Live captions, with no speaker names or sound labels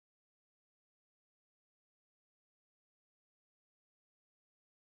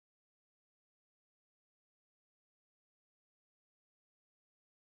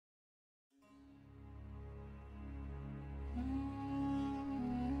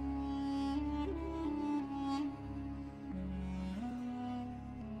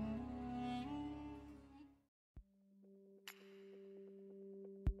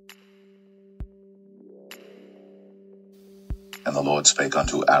And the Lord spake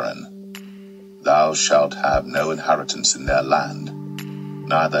unto Aaron, Thou shalt have no inheritance in their land,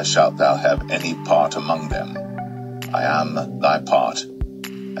 neither shalt thou have any part among them. I am thy part,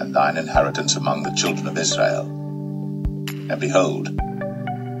 and thine inheritance among the children of Israel. And behold,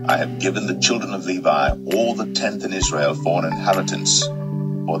 I have given the children of Levi all the tenth in Israel for an inheritance,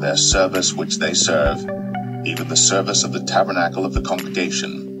 for their service which they serve, even the service of the tabernacle of the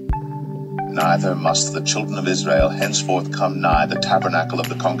congregation. Neither must the children of Israel henceforth come nigh the tabernacle of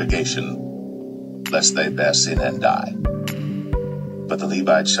the congregation, lest they bear sin and die. But the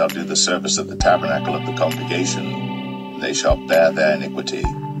Levites shall do the service of the tabernacle of the congregation, and they shall bear their iniquity.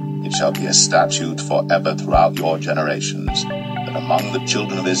 It shall be a statute forever throughout your generations, that among the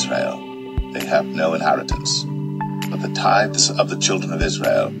children of Israel they have no inheritance. But the tithes of the children of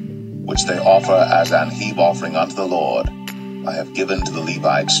Israel, which they offer as an heave offering unto the Lord, I have given to the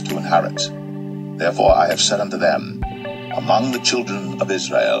Levites to inherit. Therefore I have said unto them, Among the children of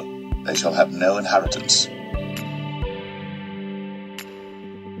Israel they shall have no inheritance.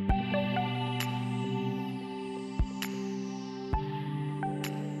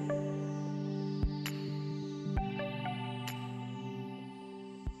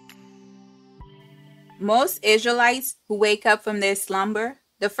 Most Israelites who wake up from their slumber,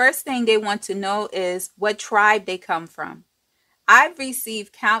 the first thing they want to know is what tribe they come from. I've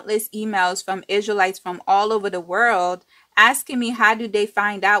received countless emails from Israelites from all over the world asking me how do they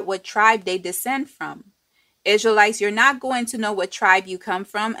find out what tribe they descend from. Israelites, you're not going to know what tribe you come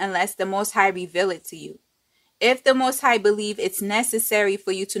from unless the Most High reveal it to you. If the Most High believe it's necessary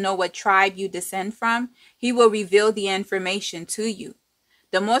for you to know what tribe you descend from, He will reveal the information to you.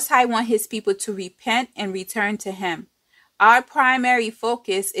 The Most High wants His people to repent and return to Him. Our primary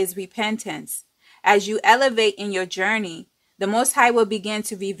focus is repentance. As you elevate in your journey, the Most High will begin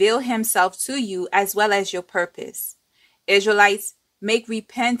to reveal Himself to you as well as your purpose. Israelites, make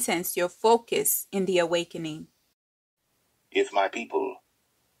repentance your focus in the awakening. If my people,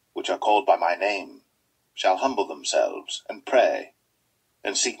 which are called by my name, shall humble themselves, and pray,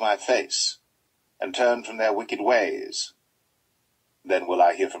 and seek my face, and turn from their wicked ways, then will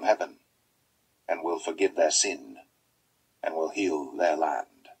I hear from heaven, and will forgive their sin, and will heal their land.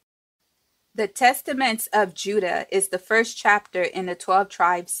 The Testaments of Judah is the first chapter in the 12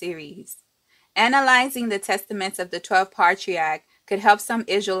 Tribes series. Analyzing the Testaments of the 12 Patriarchs could help some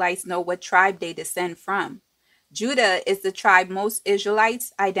Israelites know what tribe they descend from. Judah is the tribe most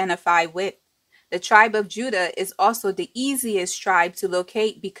Israelites identify with. The tribe of Judah is also the easiest tribe to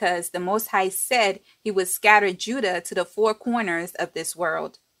locate because the Most High said He would scatter Judah to the four corners of this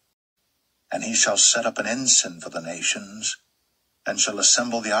world. And he shall set up an ensign for the nations, and shall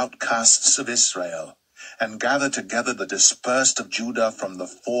assemble the outcasts of Israel, and gather together the dispersed of Judah from the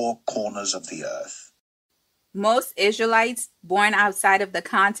four corners of the earth. Most Israelites born outside of the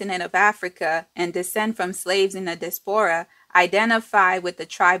continent of Africa and descend from slaves in the diaspora identify with the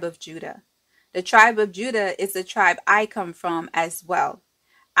tribe of Judah. The tribe of Judah is the tribe I come from as well.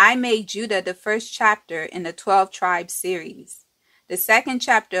 I made Judah the first chapter in the 12 Tribes series. The second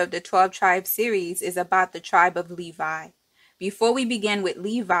chapter of the 12 Tribes series is about the tribe of Levi. Before we begin with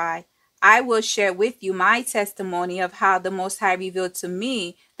Levi, I will share with you my testimony of how the Most High revealed to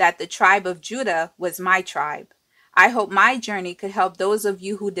me that the tribe of Judah was my tribe. I hope my journey could help those of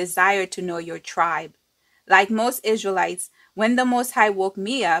you who desire to know your tribe. Like most Israelites, when the Most High woke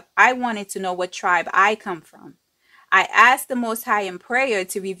me up, I wanted to know what tribe I come from. I asked the Most High in prayer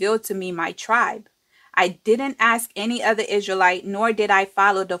to reveal to me my tribe. I didn't ask any other Israelite, nor did I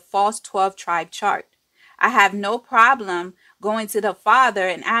follow the false 12 tribe chart. I have no problem going to the Father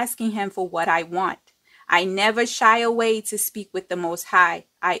and asking Him for what I want. I never shy away to speak with the Most High.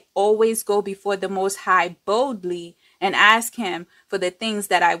 I always go before the Most High boldly and ask Him for the things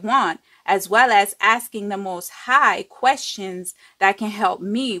that I want, as well as asking the Most High questions that can help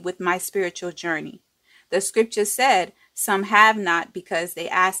me with my spiritual journey. The scripture said, some have not because they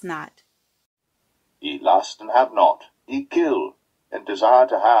ask not. Ye lust and have not, ye kill, and desire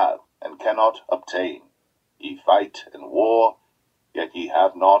to have, and cannot obtain. Ye fight and war, yet ye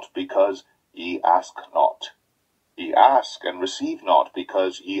have not because ye ask not. Ye ask and receive not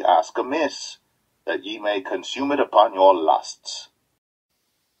because ye ask amiss, that ye may consume it upon your lusts.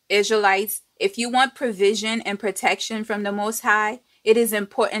 Israelites, if you want provision and protection from the Most High, it is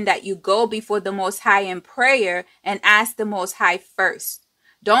important that you go before the Most High in prayer and ask the Most High first.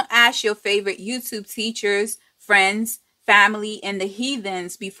 Don't ask your favorite YouTube teachers, friends, family, and the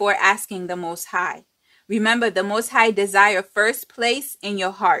heathens before asking the Most High. Remember, the Most High desire first place in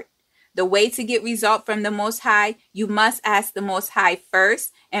your heart. The way to get result from the Most High, you must ask the Most High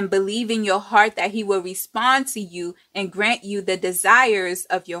first and believe in your heart that he will respond to you and grant you the desires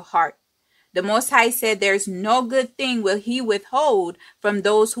of your heart. The Most High said there's no good thing will he withhold from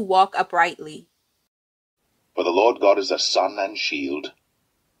those who walk uprightly. For the Lord God is a sun and shield.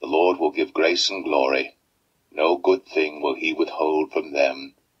 The Lord will give grace and glory. No good thing will he withhold from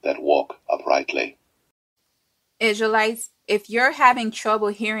them that walk uprightly. Israelites, if you're having trouble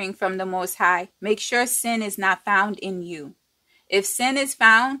hearing from the Most High, make sure sin is not found in you. If sin is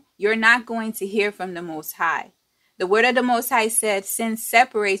found, you're not going to hear from the Most High. The word of the Most High said sin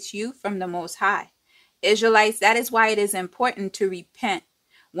separates you from the Most High. Israelites, that is why it is important to repent.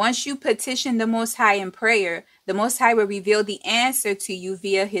 Once you petition the Most High in prayer, the Most High will reveal the answer to you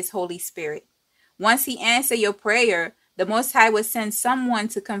via his Holy Spirit. Once he answers your prayer, the Most High will send someone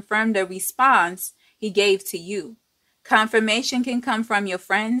to confirm the response he gave to you. Confirmation can come from your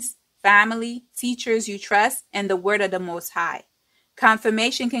friends, family, teachers you trust, and the word of the Most High.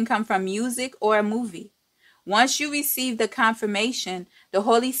 Confirmation can come from music or a movie. Once you receive the confirmation, the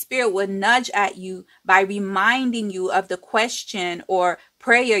Holy Spirit will nudge at you by reminding you of the question or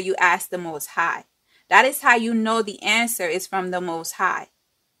prayer you asked the Most High. That is how you know the answer is from the Most High.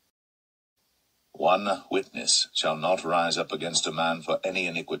 One witness shall not rise up against a man for any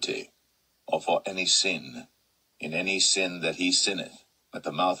iniquity, or for any sin. In any sin that he sinneth, at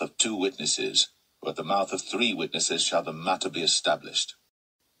the mouth of 2 witnesses, or at the mouth of 3 witnesses shall the matter be established.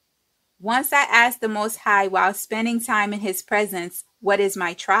 Once I asked the Most High while spending time in his presence, what is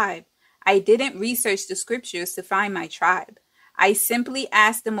my tribe? I didn't research the scriptures to find my tribe. I simply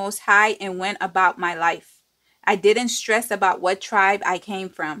asked the Most High and went about my life. I didn't stress about what tribe I came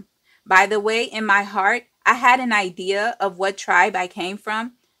from. By the way, in my heart, I had an idea of what tribe I came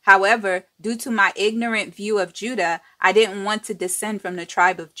from. However, due to my ignorant view of Judah, I didn't want to descend from the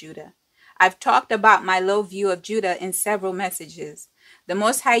tribe of Judah. I've talked about my low view of Judah in several messages. The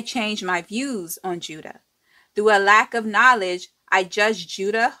Most High changed my views on Judah. Through a lack of knowledge, I judged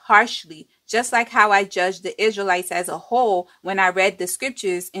Judah harshly, just like how I judged the Israelites as a whole when I read the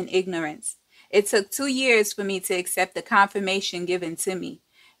scriptures in ignorance. It took 2 years for me to accept the confirmation given to me.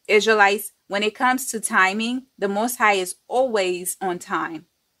 Israelites, when it comes to timing, the Most High is always on time.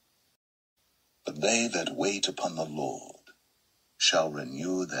 But they that wait upon the Lord shall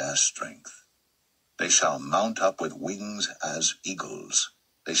renew their strength. They shall mount up with wings as eagles.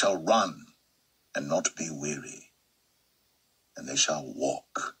 They shall run and not be weary. And they shall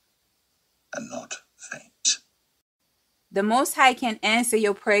walk and not faint. The Most High can answer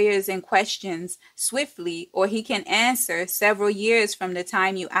your prayers and questions swiftly, or he can answer several years from the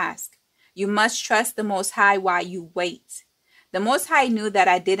time you ask. You must trust the Most High while you wait. The Most High knew that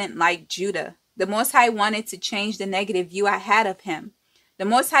I didn't like Judah. The Most High wanted to change the negative view I had of him. The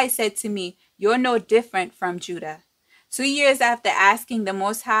Most High said to me, "You're no different from Judah." 2 years after asking the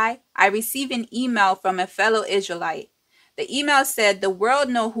Most High, I received an email from a fellow Israelite. The email said the world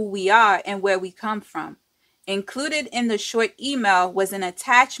know who we are and where we come from. Included in the short email was an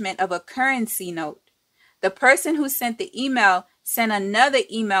attachment of a currency note. The person who sent the email sent another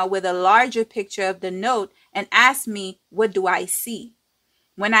email with a larger picture of the note and asked me, "What do I see?"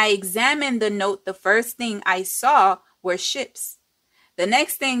 When I examined the note, the first thing I saw were ships. The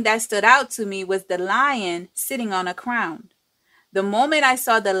next thing that stood out to me was the lion sitting on a crown. The moment I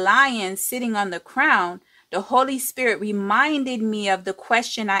saw the lion sitting on the crown, the Holy Spirit reminded me of the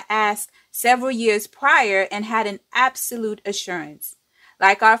question I asked several years prior and had an absolute assurance.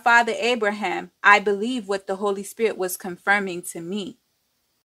 Like our father Abraham, I believe what the Holy Spirit was confirming to me.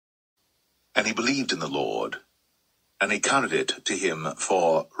 And he believed in the Lord, and he counted it to him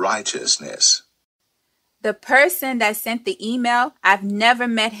for righteousness. The person that sent the email, I've never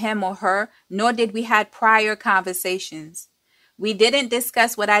met him or her, nor did we have prior conversations. We didn't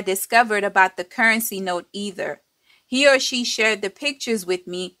discuss what I discovered about the currency note either. He or she shared the pictures with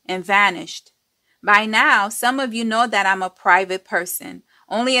me and vanished. By now, some of you know that I'm a private person.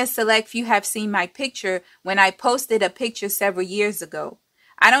 Only a select few have seen my picture when I posted a picture several years ago.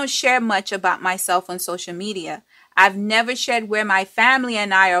 I don't share much about myself on social media. I've never shared where my family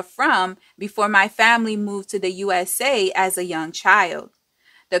and I are from before my family moved to the USA as a young child.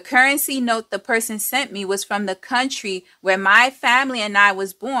 The currency note the person sent me was from the country where my family and I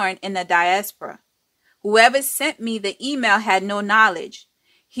was born, in the diaspora. Whoever sent me the email had no knowledge.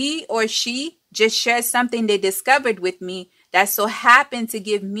 He or she just shared something they discovered with me that so happened to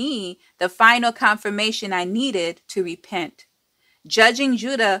give me the final confirmation I needed to repent. Judging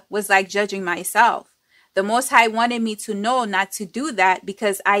Judah was like judging myself. The Most High wanted me to know not to do that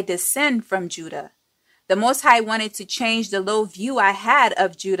because I descend from Judah. The Most High wanted to change the low view I had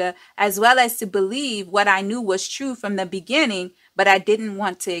of Judah, as well as to believe what I knew was true from the beginning, but I didn't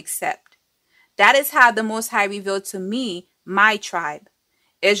want to accept. That is how the Most High revealed to me my tribe.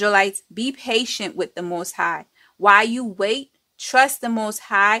 Israelites, be patient with the Most High. While you wait, trust the Most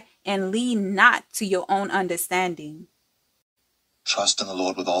High and lean not to your own understanding. Trust in the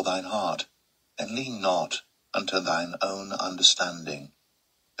Lord with all thine heart, and lean not unto thine own understanding.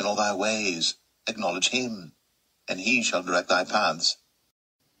 In all thy ways acknowledge him, and he shall direct thy paths.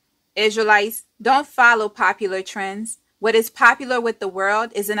 Israelites, don't follow popular trends. What is popular with the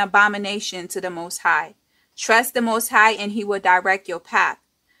world is an abomination to the Most High. Trust the Most High and he will direct your path.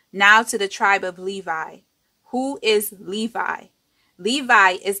 Now to the tribe of Levi. Who is Levi? Levi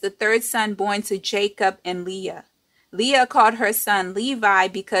is the third son born to Jacob and Leah. Leah called her son Levi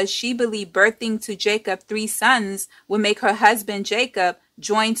because she believed birthing to Jacob 3 sons would make her husband Jacob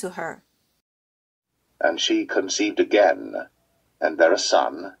join to her. And she conceived again, and bare a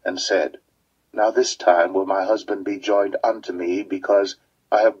son, and said, Now this time will my husband be joined unto me, because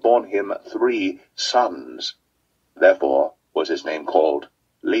I have borne him 3 sons. Therefore was his name called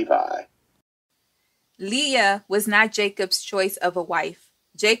Levi. Leah was not Jacob's choice of a wife.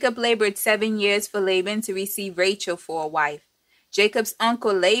 Jacob labored 7 years for Laban to receive Rachel for a wife. Jacob's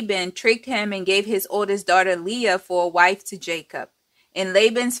uncle Laban tricked him and gave his oldest daughter Leah for a wife to Jacob. In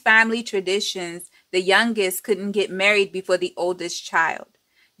Laban's family traditions, the youngest couldn't get married before the oldest child.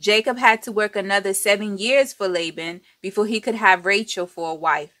 Jacob had to work another 7 years for Laban before he could have Rachel for a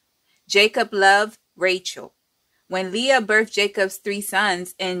wife. Jacob loved Rachel. When Leah birthed Jacob's 3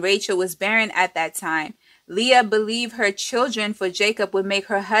 sons and Rachel was barren at that time, Leah believed her children for Jacob would make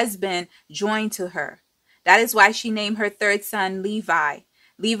her husband join to her. That is why she named her third son Levi.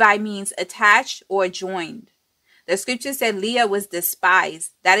 Levi means attached or joined. The scripture said Leah was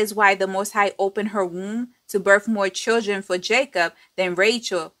despised. That is why the Most High opened her womb to birth more children for Jacob than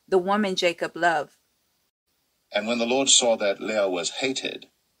Rachel, the woman Jacob loved. And when the Lord saw that Leah was hated,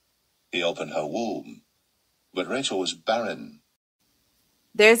 he opened her womb. But Rachel was barren.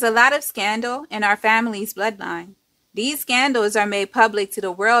 There's a lot of scandal in our family's bloodline. These scandals are made public to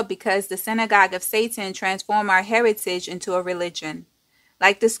the world because the synagogue of Satan transformed our heritage into a religion.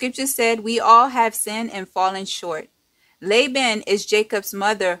 Like the scripture said, we all have sinned and fallen short. Laban is Jacob's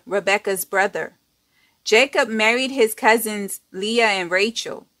mother, Rebekah's brother. Jacob married his cousins Leah and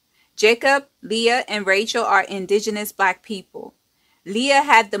Rachel. Jacob, Leah, and Rachel are indigenous black people. Leah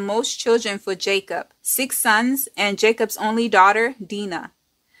had the most children for Jacob, 6 sons, and Jacob's only daughter, Dinah.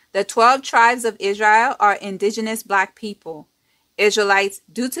 The 12 tribes of Israel are indigenous black people. Israelites,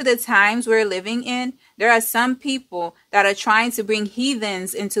 due to the times we're living in, there are some people that are trying to bring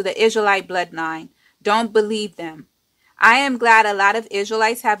heathens into the Israelite bloodline. Don't believe them. I am glad a lot of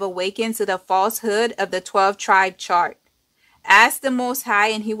Israelites have awakened to the falsehood of the 12 tribe chart. Ask the Most High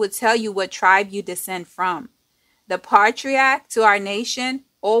and he will tell you what tribe you descend from. The patriarch to our nation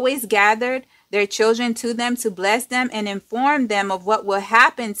always gathered their children to them to bless them and inform them of what will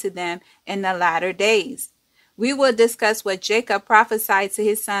happen to them in the latter days. We will discuss what Jacob prophesied to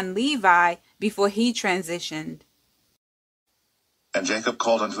his son Levi before he transitioned. And Jacob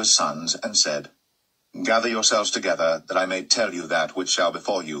called unto his sons, and said, Gather yourselves together, that I may tell you that which shall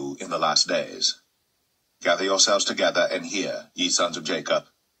befall you in the last days. Gather yourselves together, and hear, ye sons of Jacob,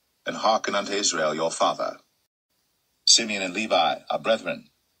 and hearken unto Israel your father. Simeon and Levi are brethren.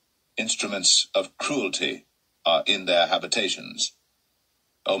 Instruments of cruelty are in their habitations.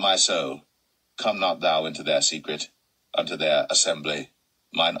 O my soul, come not thou into their secret, unto their assembly.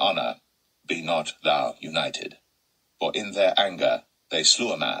 Mine honor, be not thou united. For in their anger they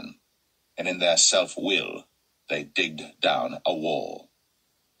slew a man, and in their self-will they digged down a wall.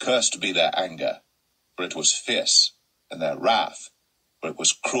 Cursed be their anger, for it was fierce, and their wrath, for it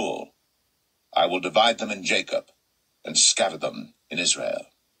was cruel. I will divide them in Jacob, and scatter them in Israel.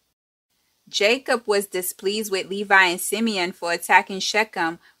 Jacob was displeased with Levi and Simeon for attacking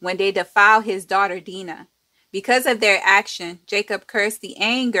Shechem when they defiled his daughter Dinah. Because of their action, Jacob cursed the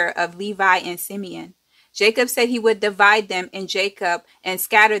anger of Levi and Simeon. Jacob said he would divide them in Jacob and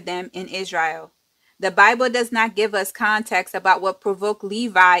scatter them in Israel. The Bible does not give us context about what provoked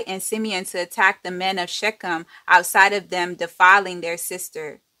Levi and Simeon to attack the men of Shechem outside of them defiling their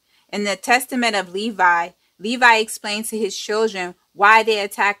sister. In the testament of Levi, Levi explained to his children why they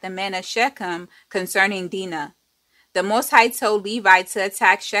attacked the men of Shechem concerning Dinah. The Most High told Levi to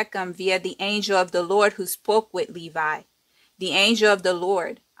attack Shechem via the angel of the Lord who spoke with Levi. The angel of the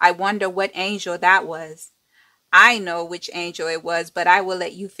Lord. I wonder what angel that was. I know which angel it was, but I will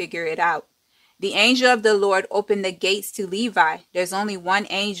let you figure it out. The angel of the Lord opened the gates to Levi. There's only one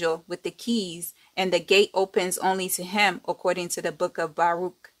angel with the keys, and the gate opens only to him, according to the book of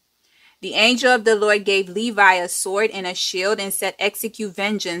Baruch. The angel of the Lord gave Levi a sword and a shield and said, execute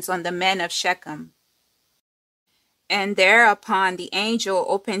vengeance on the men of Shechem. And thereupon the angel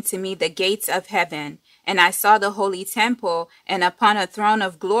opened to me the gates of heaven, and I saw the holy temple, and upon a throne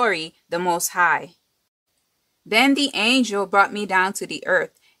of glory the Most High. Then the angel brought me down to the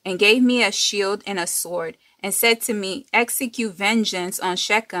earth, and gave me a shield and a sword, and said to me, execute vengeance on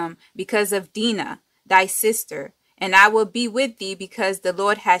Shechem because of Dinah, thy sister, and I will be with thee because the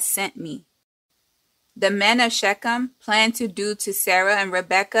Lord has sent me. The men of Shechem plan to do to Sarah and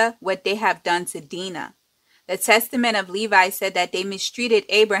Rebekah what they have done to Dinah. The testament of Levi said that they mistreated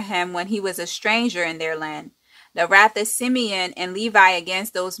Abraham when he was a stranger in their land. The wrath of Simeon and Levi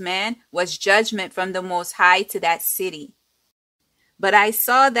against those men was judgment from the Most High to that city. But I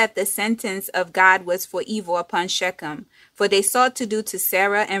saw that the sentence of God was for evil upon Shechem, for they sought to do to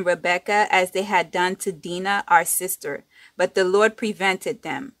Sarah and Rebekah as they had done to Dinah, our sister, but the Lord prevented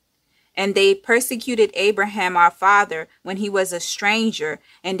them. And they persecuted Abraham our father when he was a stranger,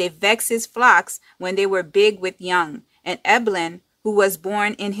 and they vexed his flocks when they were big with young. And Eblon, who was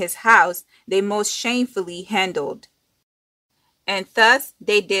born in his house, they most shamefully handled. And thus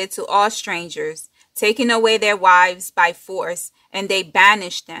they did to all strangers, taking away their wives by force, and they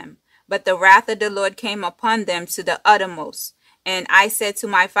banished them. But the wrath of the Lord came upon them to the uttermost. And I said to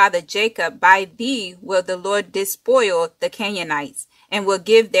my father Jacob, by thee will the Lord despoil the Canaanites, and will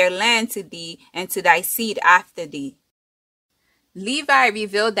give their land to thee and to thy seed after thee. Levi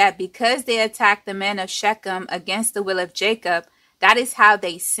revealed that because they attacked the men of Shechem against the will of Jacob, that is how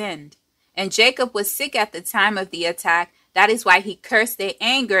they sinned. And Jacob was sick at the time of the attack. That is why he cursed their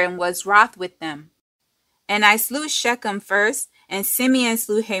anger and was wroth with them. And I slew Shechem first, and Simeon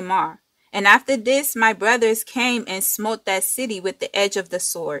slew Hamor. And after this my brothers came and smote that city with the edge of the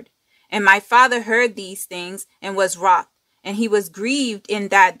sword. And my father heard these things and was wroth. And he was grieved in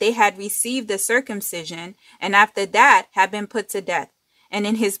that they had received the circumcision, and after that had been put to death. And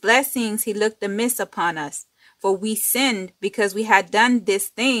in his blessings he looked amiss upon us. For we sinned because we had done this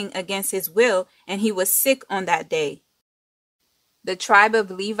thing against his will, and he was sick on that day. The tribe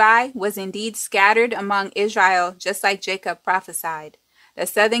of Levi was indeed scattered among Israel, just like Jacob prophesied. The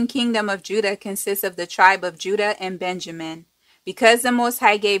southern kingdom of Judah consists of the tribe of Judah and Benjamin. Because the Most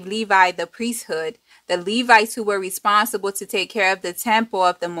High gave Levi the priesthood, the Levites who were responsible to take care of the temple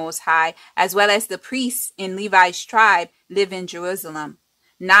of the Most High, as well as the priests in Levi's tribe, live in Jerusalem.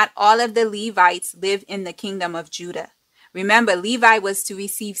 Not all of the Levites live in the kingdom of Judah. Remember, Levi was to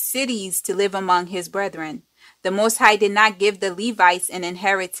receive cities to live among his brethren. The Most High did not give the Levites an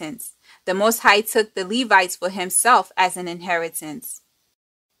inheritance. The Most High took the Levites for himself as an inheritance.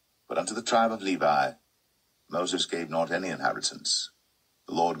 But unto the tribe of Levi Moses gave not any inheritance.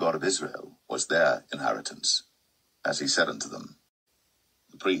 The Lord God of Israel was their inheritance, as he said unto them.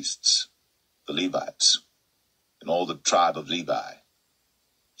 The priests, the Levites, in all the tribe of Levi,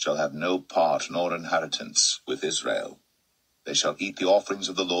 shall have no part nor inheritance with Israel. They shall eat the offerings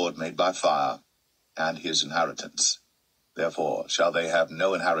of the Lord made by fire, and his inheritance. Therefore shall they have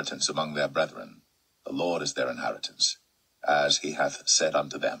no inheritance among their brethren. The Lord is their inheritance, as he hath said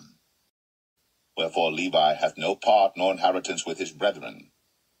unto them. Wherefore Levi hath no part nor inheritance with his brethren.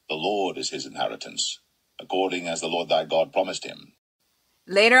 The Lord is his inheritance, according as the Lord thy God promised him.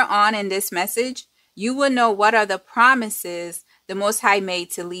 Later on in this message, you will know what are the promises the Most High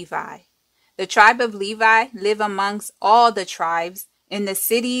made to Levi. The tribe of Levi live amongst all the tribes in the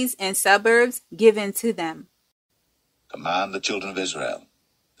cities and suburbs given to them. Command the children of Israel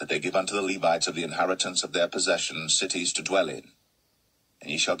that they give unto the Levites of the inheritance of their possessions cities to dwell in.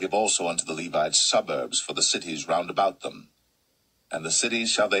 And ye shall give also unto the Levites suburbs for the cities round about them. And the cities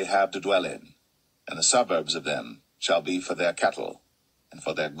shall they have to dwell in, and the suburbs of them shall be for their cattle, and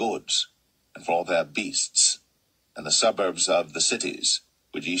for their goods, and for all their beasts. And the suburbs of the cities,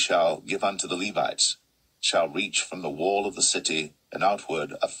 which ye shall give unto the Levites, shall reach from the wall of the city and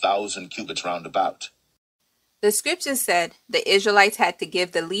outward 1,000 cubits round about. The scripture said the Israelites had to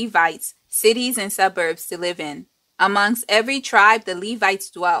give the Levites cities and suburbs to live in. Amongst every tribe the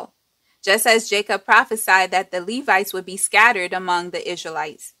Levites dwell, just as Jacob prophesied that the Levites would be scattered among the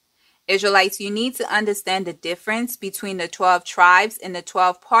Israelites. Israelites, you need to understand the difference between the 12 tribes and the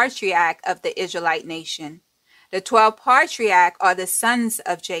 12 patriarchs of the Israelite nation. The 12 patriarchs are the sons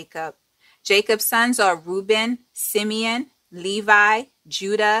of Jacob. Jacob's sons are Reuben, Simeon, Levi,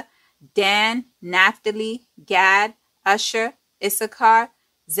 Judah, Dan, Naphtali, Gad, Asher, Issachar,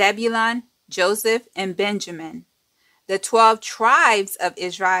 Zebulun, Joseph, and Benjamin. The 12 tribes of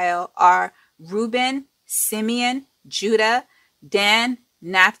Israel are Reuben, Simeon, Judah, Dan,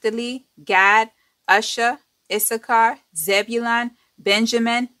 Naphtali, Gad, Asher, Issachar, Zebulun,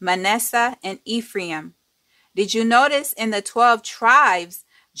 Benjamin, Manasseh, and Ephraim. Did you notice in the 12 tribes,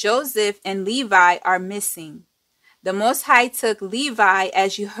 Joseph and Levi are missing? The Most High took Levi,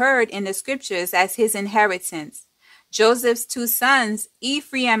 as you heard in the scriptures, as his inheritance. Joseph's two sons,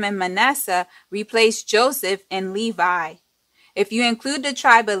 Ephraim and Manasseh, replaced Joseph and Levi. If you include the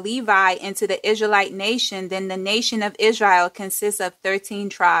tribe of Levi into the Israelite nation, then the nation of Israel consists of 13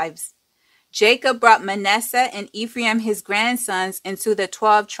 tribes. Jacob brought Manasseh and Ephraim, his grandsons, into the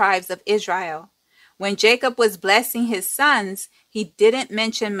 12 tribes of Israel. When Jacob was blessing his sons, he didn't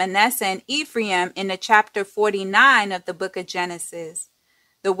mention Manasseh and Ephraim in the chapter 49 of the book of Genesis.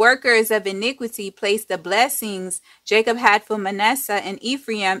 The workers of iniquity placed the blessings Jacob had for Manasseh and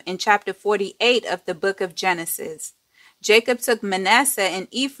Ephraim in chapter 48 of the book of Genesis. Jacob took Manasseh and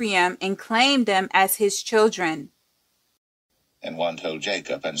Ephraim and claimed them as his children. And one told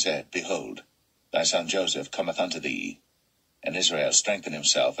Jacob and said, Behold, thy son Joseph cometh unto thee. And Israel strengthened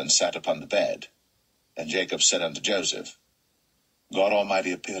himself and sat upon the bed. And Jacob said unto Joseph, God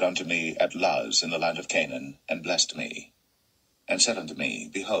Almighty appeared unto me at Luz in the land of Canaan, and blessed me, and said unto me,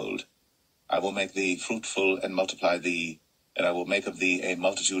 Behold, I will make thee fruitful and multiply thee, and I will make of thee a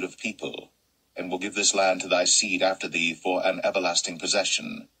multitude of people, and will give this land to thy seed after thee for an everlasting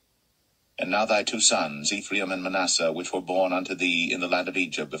possession. And now thy two sons, Ephraim and Manasseh, which were born unto thee in the land of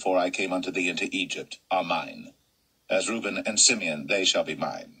Egypt before I came unto thee into Egypt, are mine. As Reuben and Simeon they shall be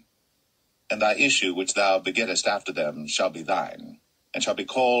mine. And thy issue which thou begettest after them shall be thine, and shall be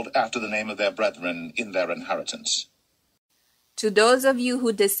called after the name of their brethren in their inheritance. To those of you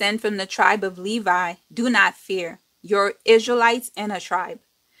who descend from the tribe of Levi, do not fear. You're Israelites and a tribe.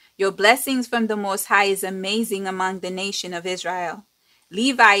 Your blessings from the Most High is amazing among the nation of Israel.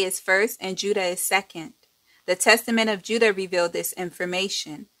 Levi is first and Judah is second. The Testament of Judah revealed this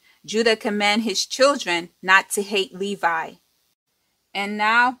information. Judah commanded his children not to hate Levi. And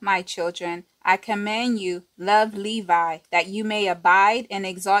now, my children, I command you, love Levi, that you may abide, and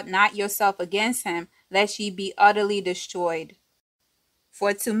exalt not yourself against him, lest ye be utterly destroyed.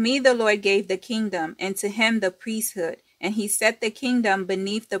 For to me the Lord gave the kingdom, and to him the priesthood, and he set the kingdom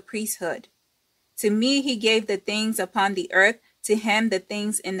beneath the priesthood. To me he gave the things upon the earth, to him the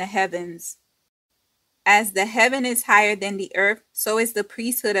things in the heavens. As the heaven is higher than the earth, so is the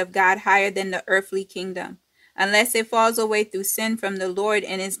priesthood of God higher than the earthly kingdom, unless it falls away through sin from the Lord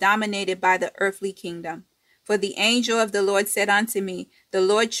and is dominated by the earthly kingdom. For the angel of the Lord said unto me, The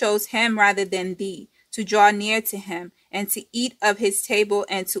Lord chose him rather than thee, to draw near to him, and to eat of his table,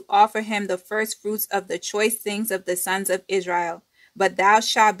 and to offer him the first fruits of the choice things of the sons of Israel. But thou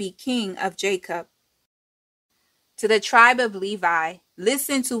shalt be king of Jacob. To the tribe of Levi,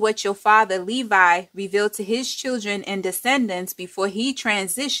 listen to what your father Levi revealed to his children and descendants before he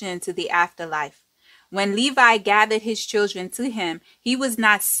transitioned to the afterlife. When Levi gathered his children to him, he was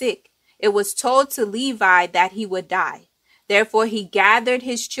not sick. It was told to Levi that he would die. Therefore he gathered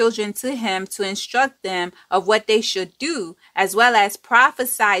his children to him to instruct them of what they should do, as well as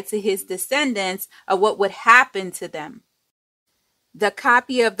prophesy to his descendants of what would happen to them. The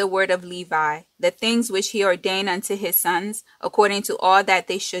copy of the word of Levi, the things which he ordained unto his sons, according to all that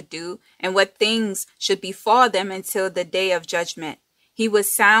they should do, and what things should befall them until the day of judgment. He was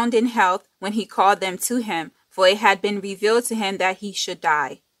sound in health when he called them to him, for it had been revealed to him that he should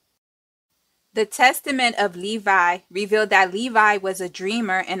die. The testament of Levi revealed that Levi was a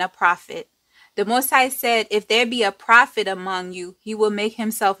dreamer and a prophet. The Most High said, If there be a prophet among you, he will make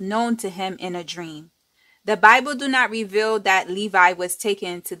himself known to him in a dream. The Bible do not reveal that Levi was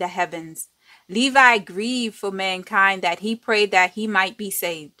taken to the heavens. Levi grieved for mankind that he prayed that he might be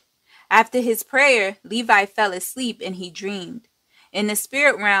saved. After his prayer, Levi fell asleep and he dreamed. In the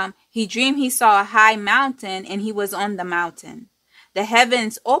spirit realm, he dreamed he saw a high mountain and he was on the mountain. The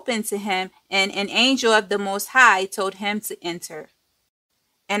heavens opened to him and an angel of the Most High told him to enter.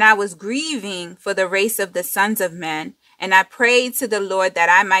 And I was grieving for the race of the sons of men, and I prayed to the Lord that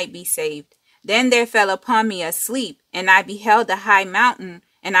I might be saved. Then there fell upon me a sleep, and I beheld a high mountain,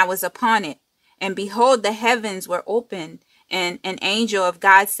 and I was upon it. And behold, the heavens were opened, and an angel of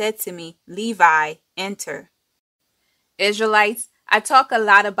God said to me, Levi, enter. Israelites, I talk a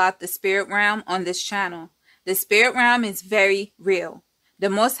lot about the spirit realm on this channel. The spirit realm is very real. The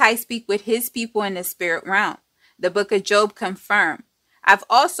Most High speak with his people in the spirit realm. The book of Job confirmed. I've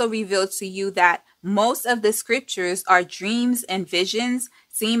also revealed to you that most of the scriptures are dreams and visions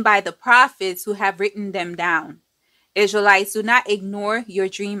seen by the prophets who have written them down. Israelites, do not ignore your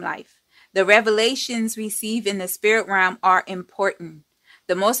dream life. The revelations received in the spirit realm are important.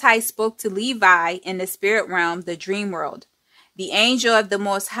 The Most High spoke to Levi in the spirit realm, the dream world. The angel of the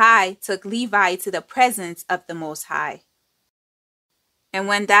Most High took Levi to the presence of the Most High. And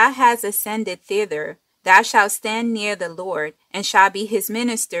when thou hast ascended thither, thou shalt stand near the Lord, and shalt be his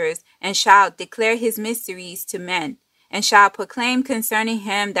ministers, and shalt declare his mysteries to men, and shalt proclaim concerning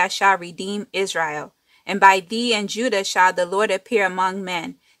him that shall redeem Israel. And by thee and Judah shall the Lord appear among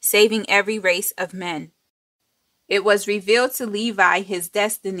men, saving every race of men. It was revealed to Levi his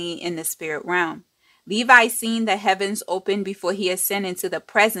destiny in the spirit realm. Levi seen the heavens open before he ascended into the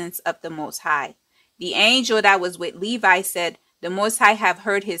presence of the Most High. The angel that was with Levi said, the Most High have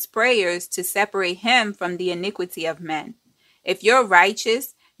heard his prayers to separate him from the iniquity of men. If you're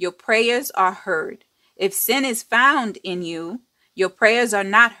righteous, your prayers are heard. If sin is found in you, your prayers are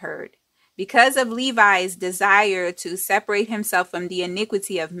not heard. Because of Levi's desire to separate himself from the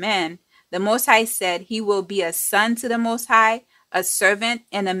iniquity of men, the Most High said he will be a son to the Most High, a servant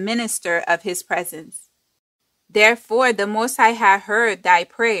and a minister of his presence. Therefore the Most High hath heard thy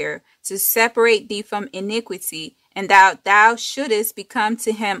prayer to separate thee from iniquity, and thou shouldest become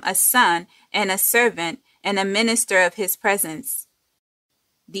to him a son and a servant and a minister of his presence.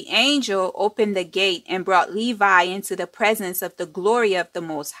 The angel opened the gate and brought Levi into the presence of the glory of the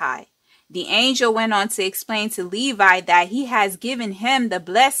Most High. The angel went on to explain to Levi that he has given him the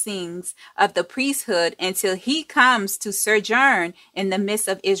blessings of the priesthood until he comes to sojourn in the midst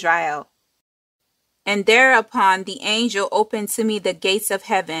of Israel. And thereupon the angel opened to me the gates of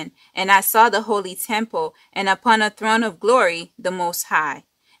heaven, and I saw the holy temple, and upon a throne of glory the Most High.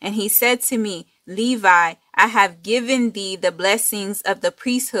 And he said to me, Levi, I have given thee the blessings of the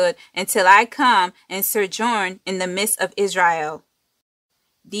priesthood until I come and sojourn in the midst of Israel.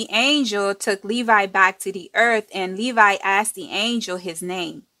 The angel took Levi back to the earth, and Levi asked the angel his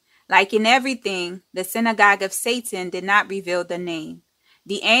name. Like in everything, the synagogue of Satan did not reveal the name.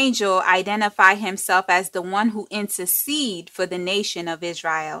 The angel identified himself as the one who intercede for the nation of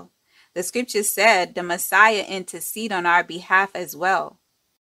Israel. The scripture said the Messiah intercede on our behalf as well.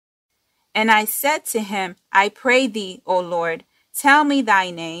 And I said to him, I pray thee, O Lord, tell me thy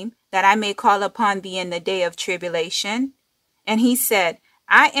name, that I may call upon thee in the day of tribulation. And he said,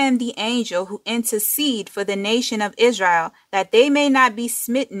 I am the angel who intercede for the nation of Israel, that they may not be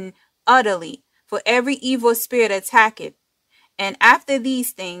smitten utterly, for every evil spirit attacketh. And after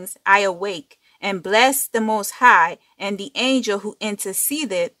these things I awake, and bless the Most High, and the angel who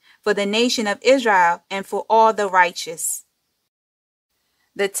intercedeth for the nation of Israel, and for all the righteous.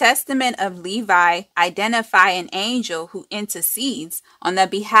 The testament of Levi identify an angel who intercedes on the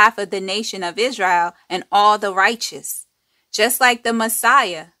behalf of the nation of Israel and all the righteous. Just like the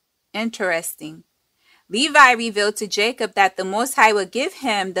Messiah. Interesting. Levi revealed to Jacob that the Most High would give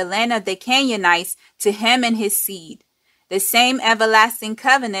him the land of the Canaanites to him and his seed. The same everlasting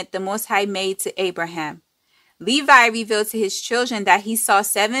covenant the Most High made to Abraham. Levi revealed to his children that he saw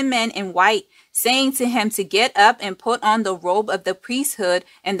 7 men in white, saying to him to get up and put on the robe of the priesthood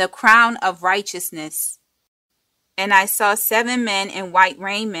and the crown of righteousness. And I saw 7 men in white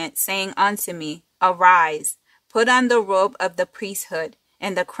raiment, saying unto me, Arise, put on the robe of the priesthood,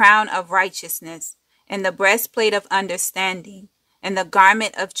 and the crown of righteousness, and the breastplate of understanding, and the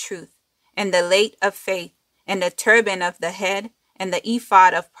garment of truth, and the late of faith, and the turban of the head, and the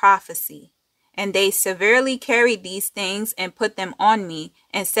ephod of prophecy. And they severely carried these things, and put them on me,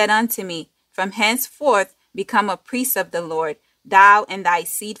 and said unto me, From henceforth become a priest of the Lord, thou and thy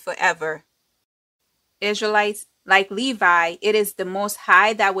seed forever. Israelites, like Levi, it is the Most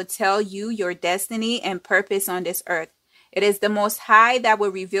High that would tell you your destiny and purpose on this earth. It is the Most High that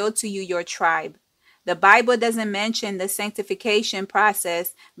will reveal to you your tribe. The Bible doesn't mention the sanctification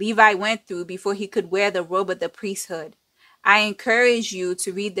process Levi went through before he could wear the robe of the priesthood. I encourage you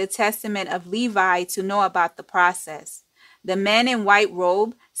to read the testament of Levi to know about the process. The man in white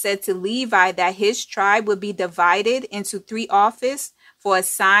robe said to Levi that his tribe would be divided into 3 offices for a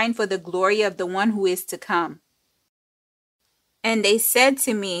sign for the glory of the one who is to come. And they said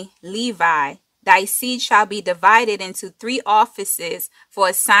to me, Levi, thy seed shall be divided into 3 offices for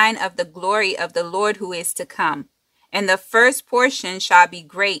a sign of the glory of the Lord who is to come. And the first portion shall be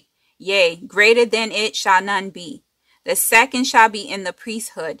great, yea, greater than it shall none be. The second shall be in the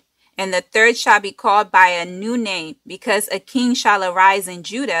priesthood, and the third shall be called by a new name, because a king shall arise in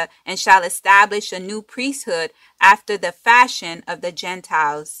Judah, and shall establish a new priesthood after the fashion of the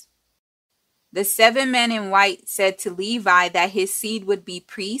Gentiles. The 7 men in white said to Levi that his seed would be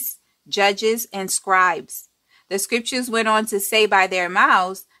priests, judges, and scribes. The scriptures went on to say by their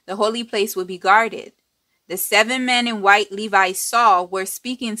mouths the holy place would be guarded. The 7 men in white Levi saw were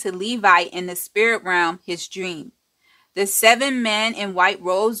speaking to Levi in the spirit realm his dream. The 7 men in white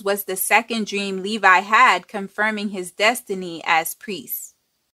robes was the second dream Levi had, confirming his destiny as priests.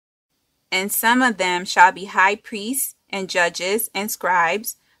 And some of them shall be high priests and judges and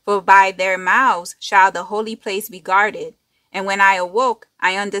scribes, for by their mouths shall the holy place be guarded. And when I awoke,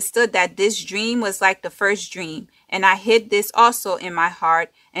 I understood that this dream was like the first dream, and I hid this also in my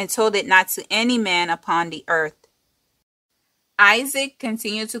heart, and told it not to any man upon the earth. Isaac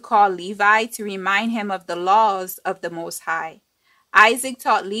continued to call Levi to remind him of the laws of the Most High. Isaac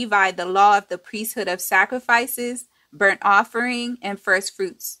taught Levi the law of the priesthood of sacrifices, burnt offering, and first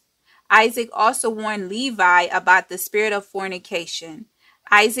fruits. Isaac also warned Levi about the spirit of fornication.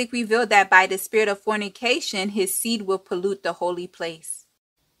 Isaac revealed that by the spirit of fornication, his seed will pollute the holy place.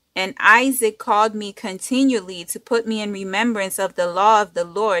 And Isaac called me continually to put me in remembrance of the law of the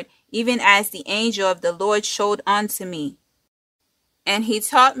Lord, even as the angel of the Lord showed unto me. And he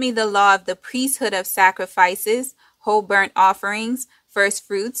taught me the law of the priesthood of sacrifices, whole burnt offerings, first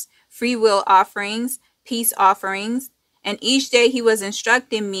fruits, free will offerings, peace offerings. And each day he was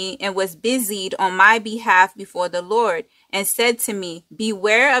instructing me and was busied on my behalf before the Lord, and said to me,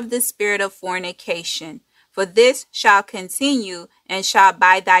 Beware of the spirit of fornication, for this shall continue, and shall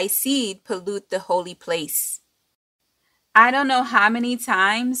by thy seed pollute the holy place. I don't know how many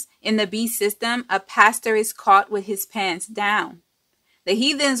times in the beast system a pastor is caught with his pants down. The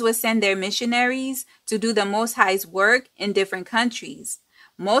heathens would send their missionaries to do the Most High's work in different countries.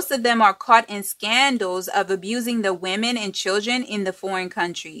 Most of them are caught in scandals of abusing the women and children in the foreign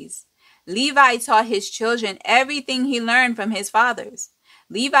countries. Levi taught his children everything he learned from his fathers.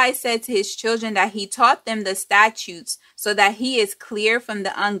 Levi said to his children that he taught them the statutes so that he is clear from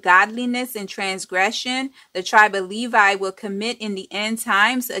the ungodliness and transgression the tribe of Levi will commit in the end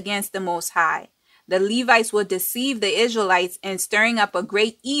times against the Most High. The Levites will deceive the Israelites in stirring up a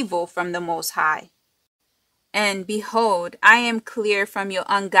great evil from the Most High. And behold, I am clear from your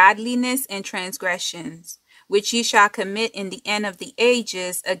ungodliness and transgressions, which ye shall commit in the end of the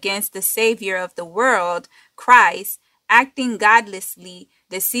ages against the Savior of the world, Christ, acting godlessly,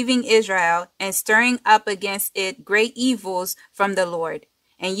 deceiving Israel, and stirring up against it great evils from the Lord.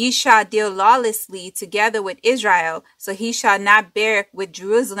 And ye shall deal lawlessly together with Israel, so he shall not bear with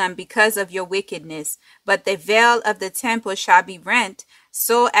Jerusalem because of your wickedness. But the veil of the temple shall be rent,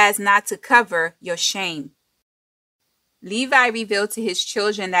 so as not to cover your shame. Levi revealed to his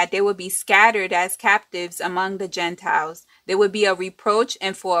children that they would be scattered as captives among the Gentiles. They would be a reproach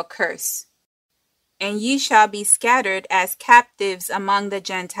and for a curse. And ye shall be scattered as captives among the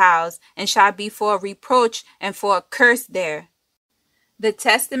Gentiles, and shall be for a reproach and for a curse there. The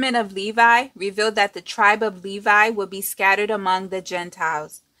testament of Levi revealed that the tribe of Levi would be scattered among the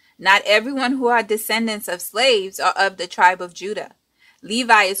Gentiles. Not everyone who are descendants of slaves are of the tribe of Judah.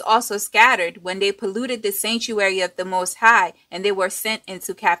 Levi is also scattered when they polluted the sanctuary of the Most High, and they were sent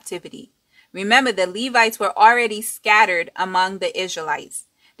into captivity. Remember, the Levites were already scattered among the Israelites.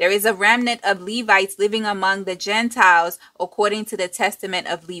 There is a remnant of Levites living among the Gentiles according to the testament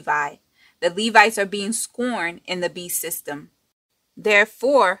of Levi. The Levites are being scorned in the beast system.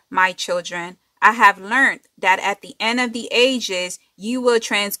 Therefore, my children, I have learned that at the end of the ages you will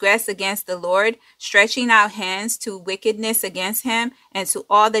transgress against the Lord, stretching out hands to wickedness against him, and to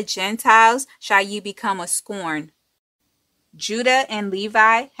all the Gentiles shall you become a scorn. Judah and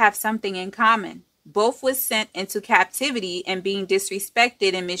Levi have something in common. Both were sent into captivity and being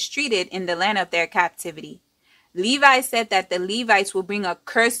disrespected and mistreated in the land of their captivity. Levi said that the Levites will bring a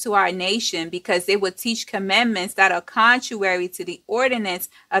curse to our nation because they will teach commandments that are contrary to the ordinance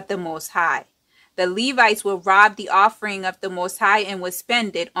of the Most High. The Levites will rob the offering of the Most High and will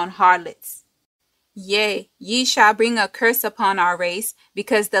spend it on harlots. Yea, ye shall bring a curse upon our race,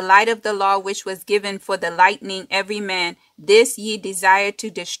 because the light of the law which was given for the lightning every man, this ye desire to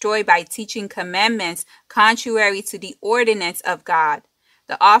destroy by teaching commandments contrary to the ordinance of God.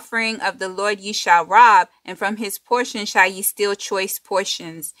 The offering of the Lord ye shall rob, and from his portion shall ye steal choice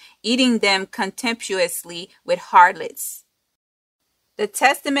portions, eating them contemptuously with harlots. The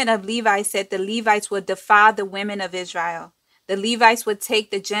testament of Levi said the Levites would defile the women of Israel. The Levites would take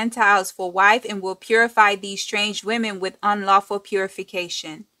the Gentiles for wife and will purify these strange women with unlawful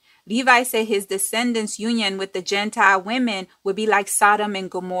purification. Levi said his descendants' union with the Gentile women would be like Sodom and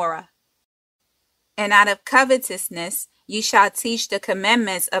Gomorrah. And out of covetousness ye shall teach the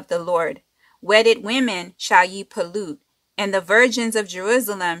commandments of the Lord. Wedded women shall ye pollute, and the virgins of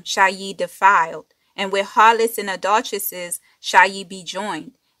Jerusalem shall ye defile. And with harlots and adulteresses shall ye be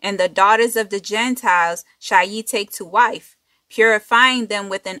joined, and the daughters of the Gentiles shall ye take to wife, purifying them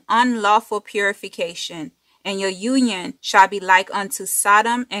with an unlawful purification, and your union shall be like unto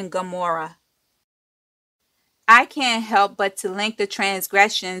Sodom and Gomorrah. I can't help but to link the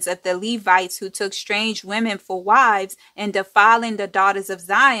transgressions of the Levites who took strange women for wives and defiling the daughters of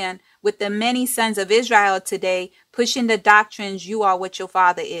Zion with the many sons of Israel today pushing the doctrines you are what your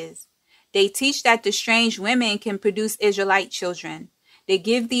father is. They teach that the strange women can produce Israelite children. They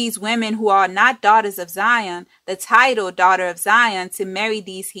give these women who are not daughters of Zion the title daughter of Zion to marry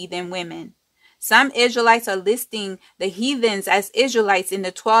these heathen women. Some Israelites are listing the heathens as Israelites in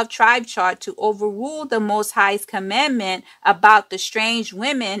the 12 tribe chart to overrule the Most High's commandment about the strange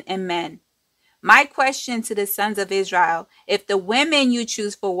women and men. My question to the sons of Israel, if the women you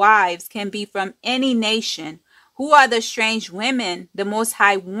choose for wives can be from any nation, who are the strange women the Most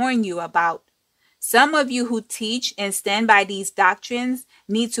High warned you about? Some of you who teach and stand by these doctrines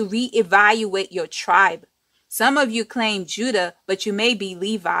need to reevaluate your tribe. Some of you claim Judah, but you may be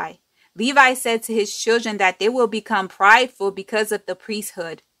Levi. Levi said to his children that they will become prideful because of the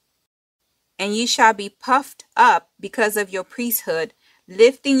priesthood. And ye shall be puffed up because of your priesthood,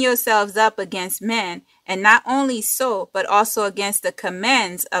 lifting yourselves up against men, and not only so, but also against the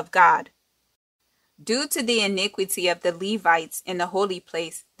commands of God. Due to the iniquity of the Levites in the holy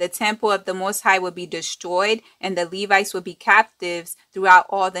place, the temple of the Most High will be destroyed, and the Levites will be captives throughout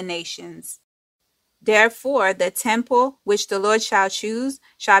all the nations. Therefore, the temple which the Lord shall choose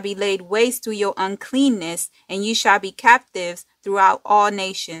shall be laid waste through your uncleanness, and you shall be captives throughout all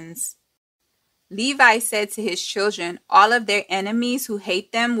nations. Levi said to his children, all of their enemies who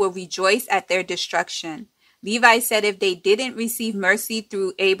hate them will rejoice at their destruction. Levi said if they didn't receive mercy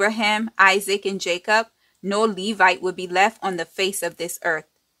through Abraham, Isaac, and Jacob, no Levite would be left on the face of this earth.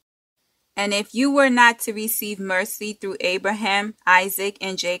 And if you were not to receive mercy through Abraham, Isaac,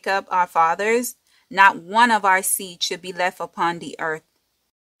 and Jacob, our fathers, not one of our seed should be left upon the earth.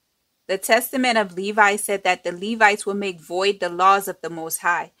 The testament of Levi said that the Levites will make void the laws of the Most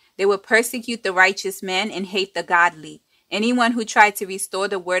High. They will persecute the righteous men and hate the godly. Anyone who tried to restore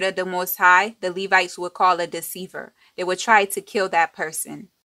the word of the Most High, the Levites would call a deceiver. They would try to kill that person.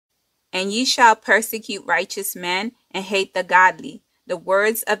 And ye shall persecute righteous men and hate the godly. The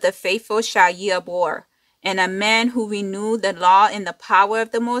words of the faithful shall ye abhor. And a man who renew the law in the power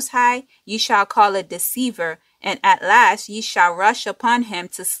of the Most High, ye shall call a deceiver, and at last ye shall rush upon him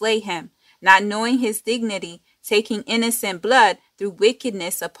to slay him, not knowing his dignity, taking innocent blood through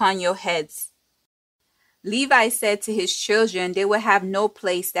wickedness upon your heads. Levi said to his children they will have no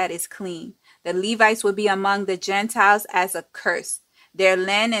place that is clean. The Levites will be among the Gentiles as a curse. Their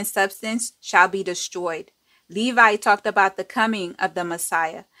land and substance shall be destroyed. Levi talked about the coming of the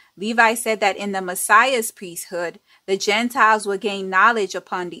Messiah. Levi said that in the Messiah's priesthood, the Gentiles will gain knowledge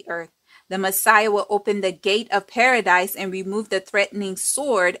upon the earth. The Messiah will open the gate of paradise and remove the threatening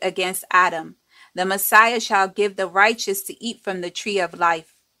sword against Adam. The Messiah shall give the righteous to eat from the tree of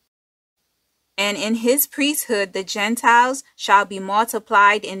life. And in his priesthood, the Gentiles shall be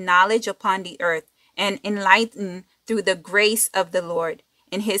multiplied in knowledge upon the earth and enlightened through the grace of the Lord.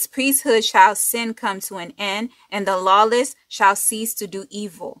 In his priesthood shall sin come to an end, and the lawless shall cease to do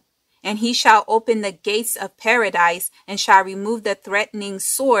evil. And he shall open the gates of paradise, and shall remove the threatening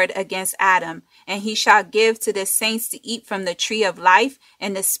sword against Adam. And he shall give to the saints to eat from the tree of life,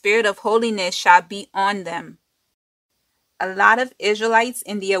 and the spirit of holiness shall be on them. A lot of Israelites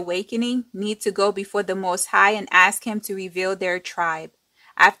in the awakening need to go before the Most High and ask him to reveal their tribe.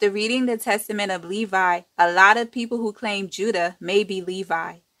 After reading the testament of Levi, a lot of people who claim Judah may be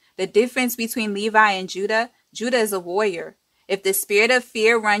Levi. The difference between Levi and Judah is a warrior. If the spirit of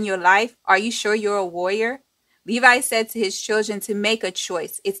fear run your life, are you sure you're a warrior? Levi said to his children to make a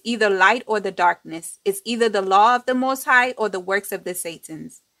choice. It's either light or the darkness. It's either the law of the Most High or the works of the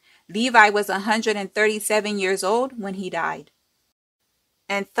Satans. Levi was 137 years old when he died.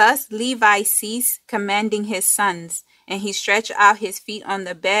 And thus Levi ceased commanding his sons, and he stretched out his feet on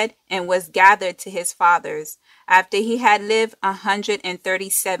the bed and was gathered to his fathers, after he had lived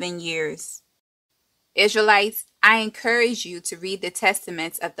 137 years. Israelites, I encourage you to read the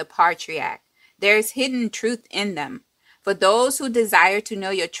testaments of the patriarch. There is hidden truth in them. For those who desire to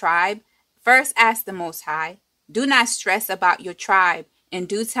know your tribe, first ask the Most High. Do not stress about your tribe. In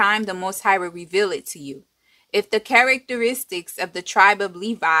due time, the Most High will reveal it to you. If the characteristics of the tribe of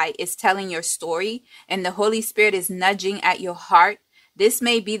Levi is telling your story and the Holy Spirit is nudging at your heart, this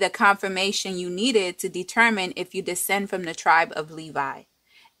may be the confirmation you needed to determine if you descend from the tribe of Levi.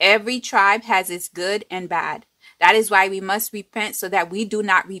 Every tribe has its good and bad. That is why we must repent so that we do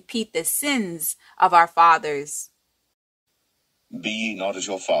not repeat the sins of our fathers. Be ye not as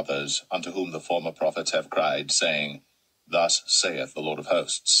your fathers, unto whom the former prophets have cried, saying, Thus saith the Lord of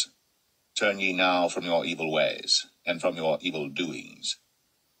hosts, Turn ye now from your evil ways, and from your evil doings.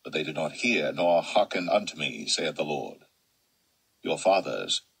 but they did not hear nor hearken unto me, saith the Lord. Your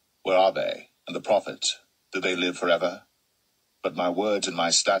fathers, where are they? And the prophets, do they live forever? But my words and my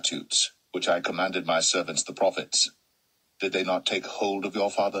statutes, which I commanded my servants the prophets, did they not take hold of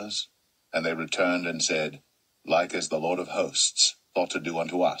your fathers? And they returned and said, Like as the Lord of hosts thought to do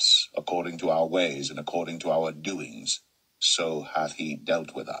unto us, according to our ways and according to our doings, so hath he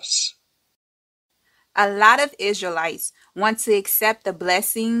dealt with us. A lot of Israelites want to accept the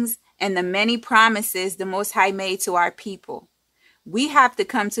blessings and the many promises the Most High made to our people. We have to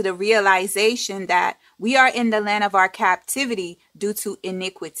come to the realization that we are in the land of our captivity due to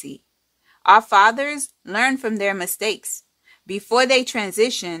iniquity. Our fathers learn from their mistakes. Before they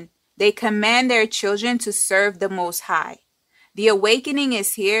transition, they command their children to serve the Most High. The awakening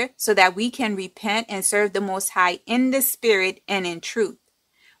is here so that we can repent and serve the Most High in the Spirit and in truth.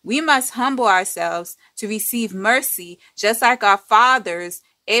 We must humble ourselves to receive mercy, just like our fathers,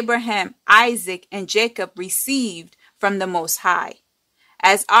 Abraham, Isaac, and Jacob, received from the Most High.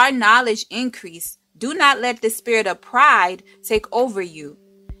 As our knowledge increase, do not let the spirit of pride take over you.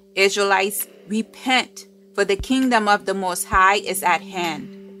 Israelites, repent, for the kingdom of the Most High is at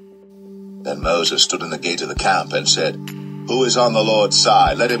hand. Then Moses stood in the gate of the camp and said, Who is on the Lord's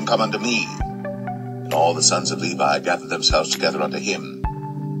side? Let him come unto me. And all the sons of Levi gathered themselves together unto him.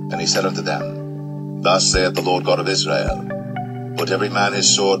 And he said unto them, Thus saith the Lord God of Israel, Put every man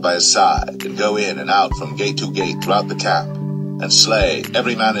his sword by his side, and go in and out from gate to gate throughout the camp, and slay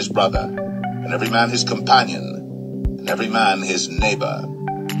every man his brother, and every man his companion, and every man his neighbor.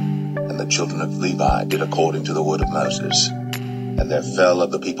 And the children of Levi did according to the word of Moses. And there fell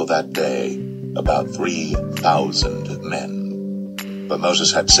of the people that day about 3,000 men. But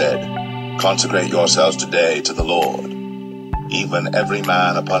Moses had said, Consecrate yourselves today to the Lord, even every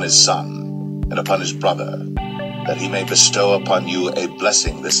man upon his son, and upon his brother, that he may bestow upon you a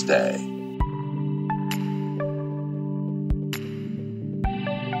blessing this day.